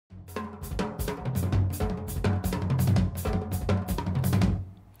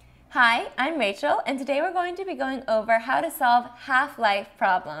Hi, I'm Rachel, and today we're going to be going over how to solve half-life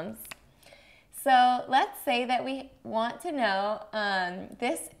problems. So let's say that we want to know,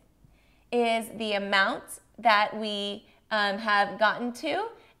 this is the amount that we have gotten to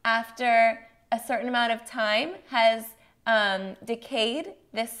after a certain amount of time has decayed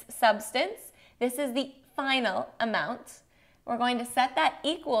this substance. This is the final amount. We're going to set that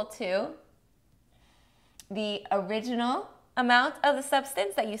equal to the original amount of the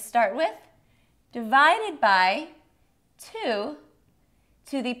substance that you start with divided by 2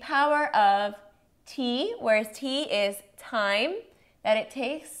 to the power of t, whereas t is time that it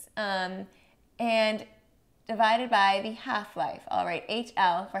takes, and divided by the half-life. All right,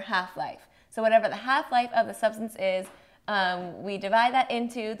 HL for half-life. So whatever the half-life of the substance is, we divide that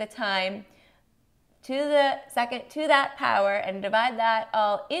into the time to the second to that power and divide that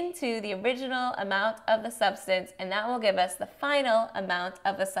all into the original amount of the substance, and that will give us the final amount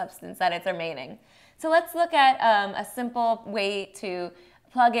of the substance that is remaining. So let's look at a simple way to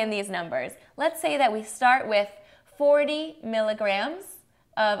plug in these numbers. Let's say that we start with 40 milligrams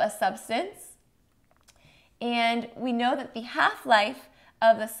of a substance, and we know that the half-life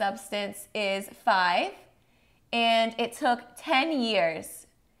of the substance is 5, and it took 10 years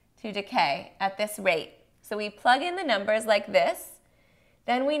to decay at this rate. So we plug in the numbers like this.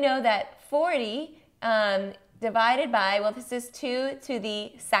 Then we know that 40 divided by, well, this is 2 to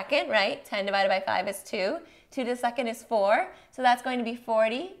the second, right? 10 divided by 5 is 2. 2 to the second is 4. So that's going to be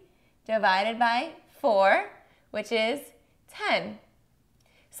 40 divided by 4, which is 10.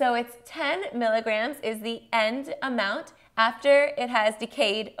 So it's 10 milligrams is the end amount after it has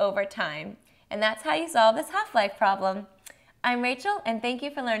decayed over time. And that's how you solve this half-life problem. I'm Rachel, and thank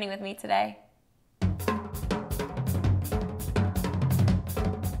you for learning with me today.